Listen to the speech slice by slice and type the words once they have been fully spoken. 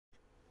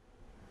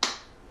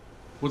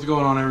What's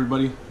going on,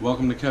 everybody?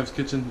 Welcome to Kev's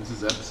Kitchen. This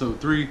is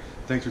episode 3.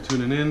 Thanks for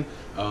tuning in.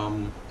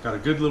 Got a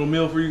good little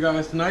meal for you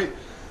guys tonight.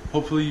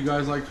 Hopefully you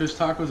guys like fish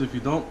tacos. If you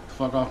don't,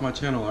 fuck off my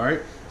channel,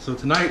 alright? So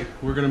tonight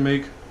we're gonna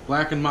make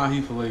blackened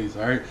mahi fillets,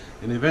 alright?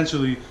 And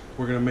eventually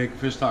we're gonna make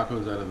fish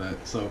tacos out of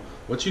that. So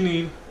what you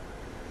need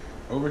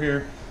over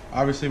here,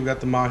 obviously we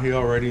got the mahi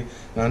already.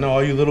 Now I know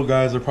all you little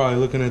guys are probably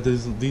looking at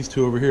these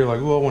two over here like,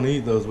 oh, I want to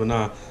eat those, but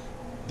nah,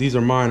 these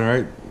are mine,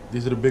 alright?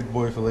 These are the big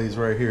boy fillets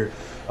right here.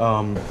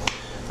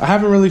 I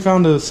haven't really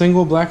found a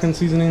single blackened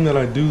seasoning that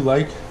I do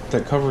like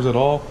that covers it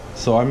all.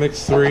 So I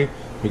mixed 3.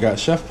 We got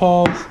Chef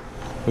Paul's,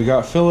 we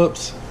got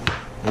Phillips,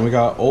 and we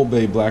got Old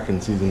Bay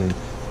blackened seasoning.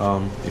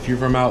 If you're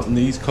from out in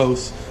the East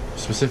Coast,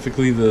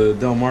 specifically the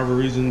Delmarva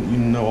region, you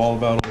know all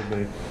about Old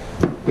Bay.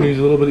 We're gonna use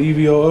a little bit of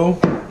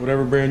EVOO,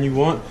 whatever brand you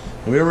want.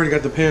 And we already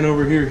got the pan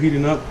over here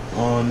heating up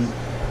on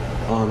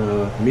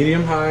a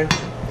medium high.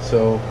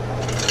 So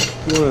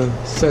you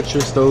wanna set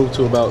your stove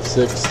to about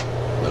 6.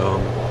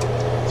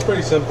 It's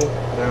pretty simple.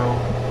 Now,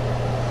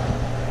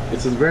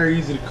 it's very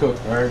easy to cook,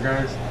 alright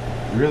guys?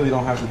 You really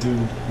don't have to do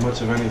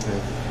much of anything.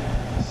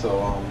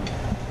 So,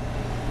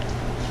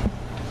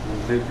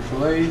 take your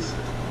fillets,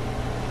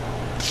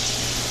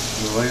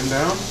 you lay them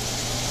down.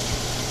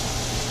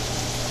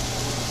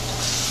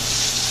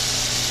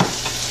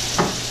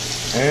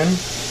 And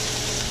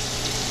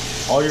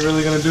all you're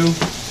really gonna do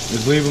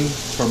is leave them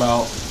for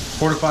about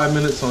 4 to 5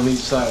 minutes on each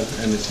side.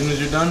 And as soon as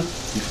you're done,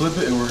 you flip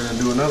it and we're gonna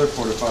do another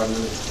 4 to 5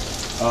 minutes.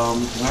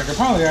 And I could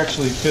probably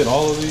actually fit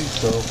all of these,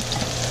 so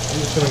I'm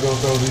just gonna go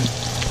throw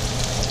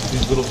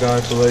these little guy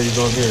fillets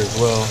on here as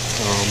well.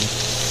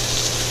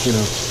 You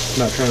know,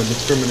 not trying to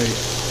discriminate.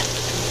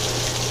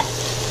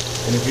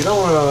 And if you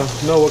don't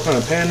know what kind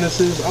of pan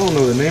this is, I don't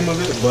know the name of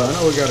it, but I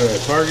know we got it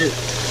at Target.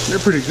 They're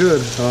pretty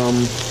good.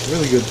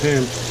 Really good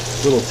pan.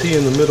 Little T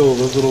in the middle.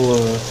 Those little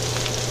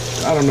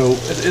I don't know.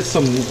 It's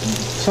some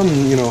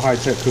you know,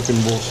 high-tech cooking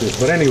bullshit.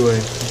 But anyway,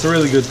 it's a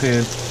really good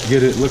pan.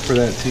 Get it. Look for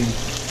that T.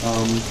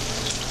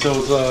 So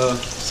it's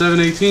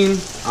 7:18.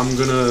 I'm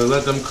gonna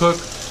let them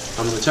cook.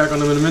 I'm gonna check on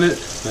them in a minute.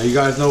 Now you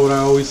guys know what I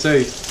always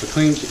say: a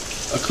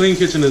clean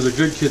kitchen is a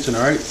good kitchen.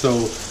 All right.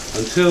 So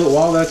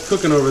while that's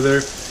cooking over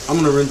there, I'm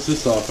gonna rinse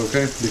this off,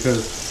 okay?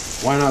 Because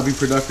why not be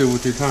productive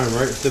with your time,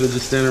 right? Instead of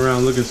just standing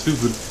around looking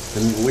stupid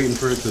and waiting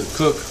for it to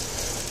cook.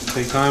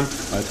 Take time.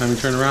 By the time you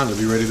turn around, it'll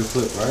be ready to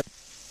flip. All right.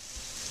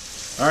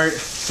 All right.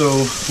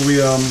 So we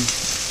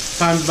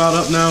time's about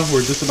up now.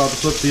 We're just about to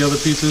flip the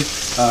other pieces.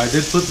 I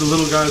did flip the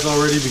little guys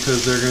already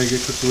because they're gonna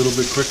get cooked a little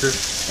bit quicker.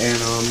 And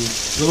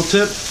little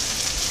tip: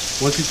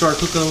 once you start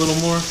cooking a little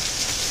more,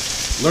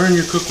 learn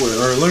your cookware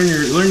or learn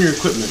your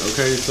equipment.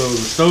 Okay, so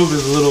the stove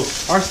is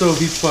our stove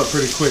heats up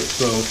pretty quick.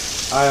 So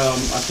I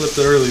flipped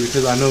it early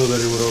because I know that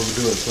it would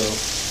overdo it. So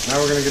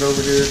now we're gonna get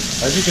over here.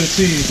 As you can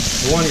see,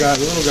 the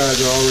little guys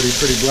are already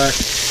pretty black.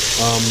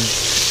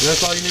 And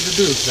that's all you need to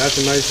do. That's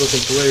a nice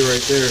looking fillet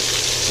right there.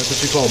 That's what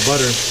you call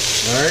butter.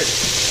 Alright?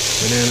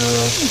 And then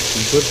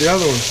you flip the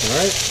other one.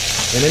 Alright?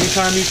 And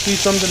anytime you see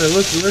something that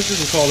looks delicious,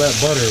 we call that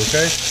butter,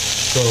 okay?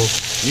 So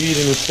you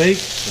eating a steak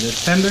and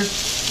it's tender,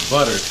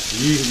 butter.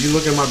 You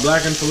look at my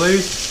blackened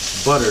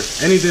fillets, butter.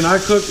 Anything I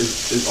cook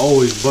is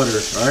always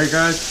butter. Alright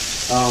guys?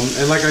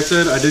 And like I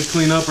said, I did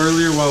clean up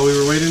earlier while we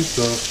were waiting,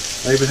 so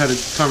I even had a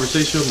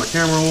conversation with my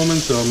camera woman.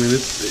 So I mean,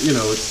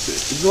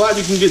 it's a lot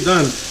you can get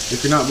done if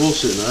you're not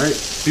bullshitting. Alright?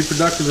 Be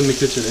productive in the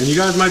kitchen. And you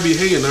guys might be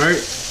hating,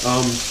 alright?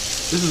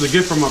 This is a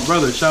gift from my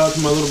brother. Shout out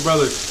to my little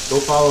brother.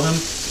 Go follow him.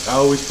 I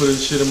always put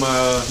his shit in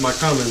my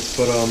comments.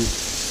 But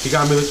he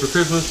got me this for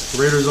Christmas.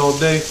 Raiders all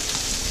day.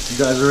 You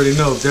guys already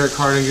know if Derek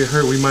Carr didn't get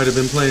hurt, we might have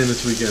been playing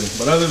this weekend.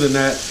 But other than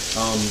that,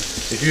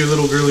 if you're a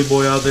little girly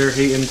boy out there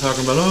hating,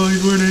 talking about, oh,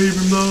 he's wearing an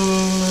apron, blah,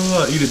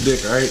 blah, blah, eat a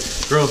dick, alright?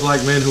 Girls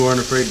like men who aren't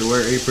afraid to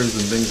wear aprons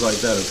and things like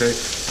that, okay?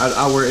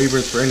 I wear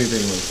aprons for anything,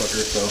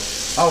 motherfucker. So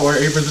I'll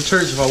wear aprons to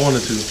church if I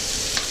wanted to.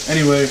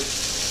 Anyway,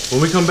 when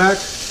we come back,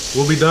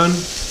 we'll be done.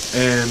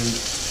 And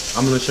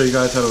I'm going to show you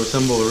guys how to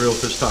assemble a real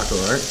fish taco,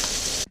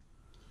 alright?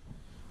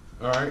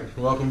 Alright,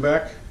 welcome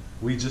back.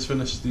 We just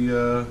finished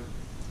the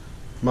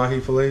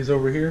mahi fillets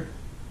over here.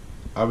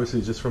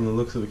 Obviously just from the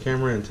looks of the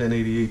camera and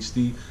 1080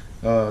 HD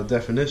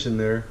definition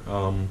there.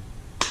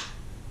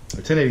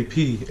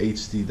 1080p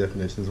HD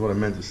definition is what I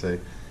meant to say.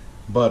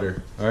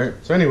 Butter, alright?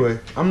 So anyway,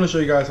 I'm going to show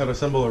you guys how to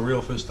assemble a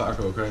real fish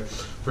taco, okay?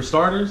 For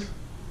starters,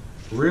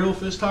 real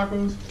fish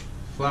tacos,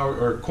 flour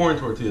or corn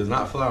tortillas,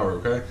 not flour,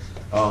 okay?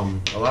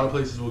 A lot of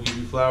places will give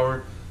you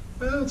flour.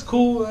 It's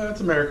cool.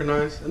 It's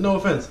Americanized. And no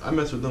offense, I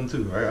mess with them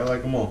too. Right? I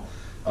like them all.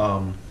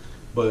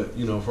 But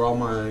you know, for all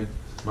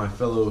my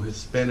fellow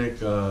Hispanic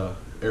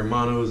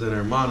hermanos and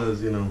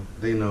hermanas, you know,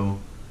 they know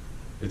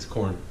it's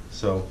corn.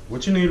 So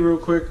what you need real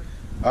quick,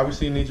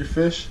 obviously you need your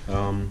fish.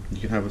 You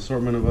can have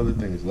assortment of other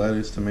things,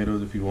 lettuce,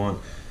 tomatoes if you want.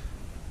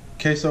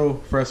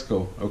 Queso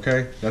fresco,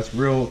 okay? That's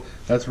real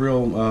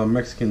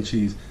Mexican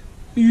cheese.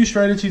 You use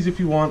shredded cheese if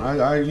you want. I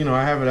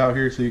have it out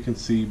here so you can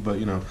see, but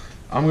you know,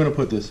 I'm gonna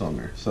put this on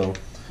there. So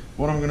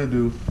what I'm gonna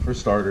do for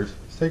starters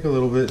is take a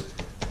little bit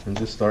and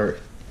just start,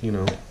 you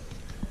know,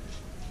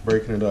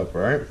 breaking it up,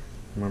 all right?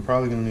 and I'm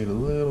probably gonna need a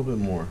little bit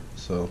more.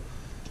 So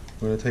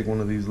I'm gonna take one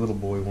of these little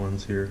boy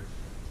ones here,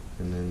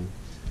 and then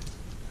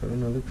cut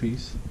another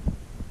piece,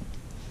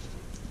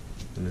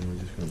 and then we're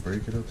just gonna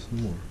break it up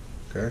some more.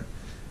 Okay.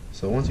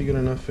 So once you get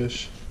enough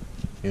fish,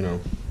 you know,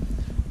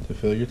 to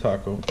fill your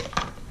taco,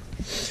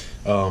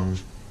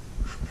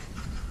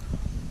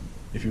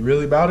 if you're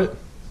really about it,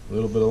 a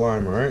little bit of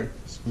lime, all right?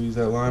 Squeeze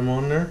that lime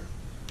on there,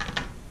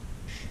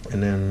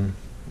 and then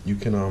you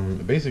can,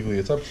 basically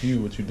it's up to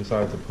you what you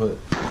decide to put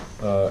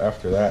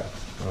after that.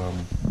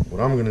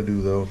 What I'm gonna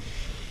do though,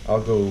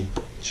 I'll go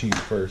cheese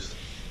first,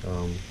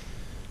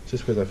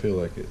 just because I feel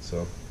like it.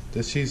 So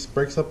this cheese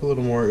breaks up a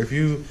little more. If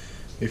you've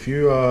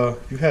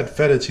had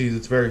feta cheese,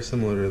 it's very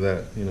similar to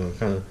that. You know,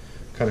 kind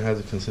of has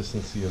a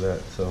consistency of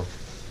that. So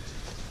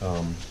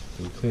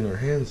we clean our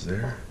hands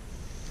there.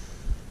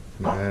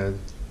 And add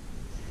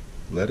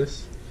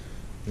lettuce.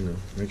 You know,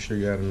 make sure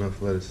you add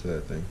enough lettuce to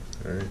that thing.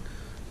 All right,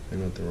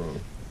 ain't nothing wrong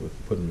with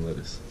putting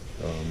lettuce.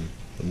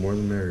 The more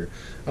the merrier.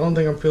 I don't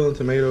think I'm feeling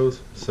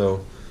tomatoes,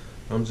 so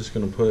I'm just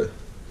gonna put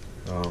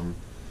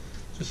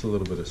just a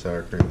little bit of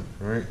sour cream.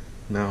 All right,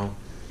 now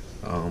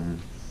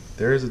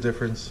there is a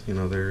difference. You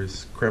know,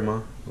 there's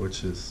crema,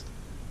 which is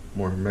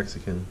more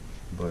Mexican,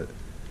 but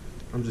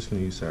I'm just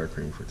gonna use sour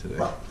cream for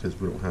today because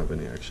we don't have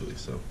any actually.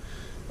 So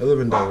I live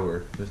in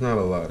Delaware. There's not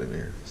a lot in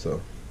here,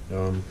 so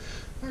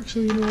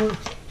actually, you know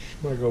what?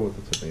 I might go with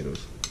the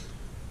tomatoes.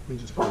 Let me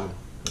just put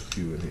a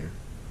few in here.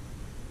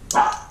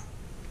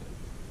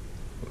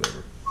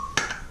 Whatever.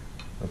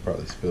 I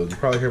probably spilled. You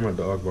probably hear my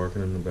dog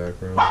barking in the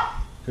background.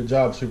 Good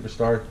job,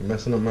 superstar. You're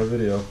messing up my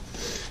video.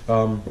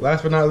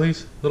 Last but not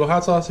least, little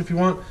hot sauce if you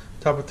want.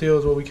 Tapatio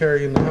is what we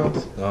carry in the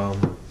house.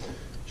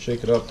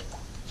 Shake it up.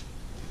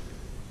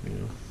 You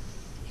know,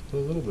 just put a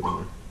little bit in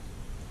there.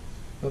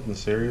 Nothing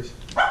serious.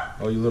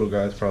 All you little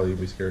guys probably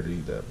be scared to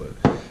eat that, but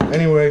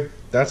anyway,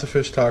 that's a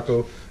fish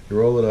taco. You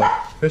roll it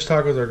up. Fish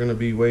tacos are gonna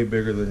be way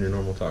bigger than your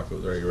normal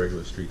tacos, or your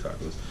regular street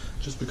tacos,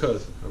 just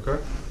because.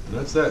 Okay, and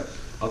that's that.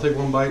 I'll take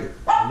one bite.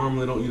 I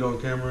normally don't eat on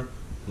camera.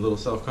 I'm a little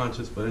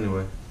self-conscious, but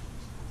anyway.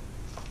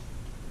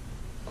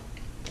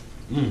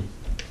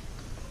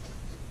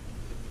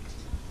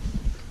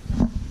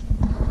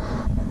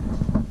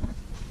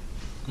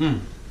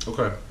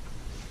 Okay.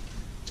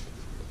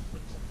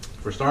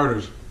 For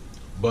starters,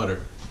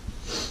 butter.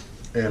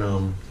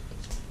 And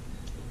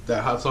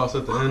that hot sauce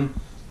at the end,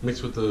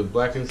 mixed with the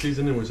blackened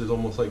seasoning, which is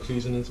almost like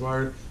Cajun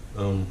inspired.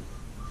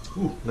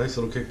 Nice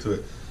little kick to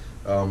it.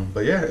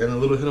 But yeah, and a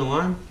little hit of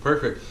lime,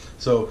 perfect.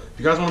 So if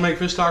you guys want to make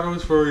fish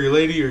tacos for your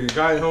lady or your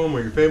guy at home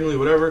or your family,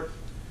 whatever,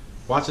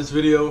 watch this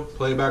video,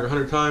 play it back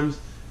 100 times,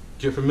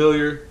 get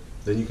familiar,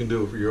 then you can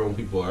do it for your own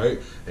people, all right?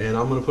 And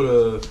I'm gonna put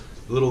a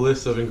little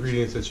list of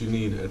ingredients that you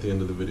need at the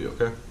end of the video,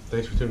 okay?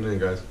 Thanks for tuning in,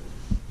 guys.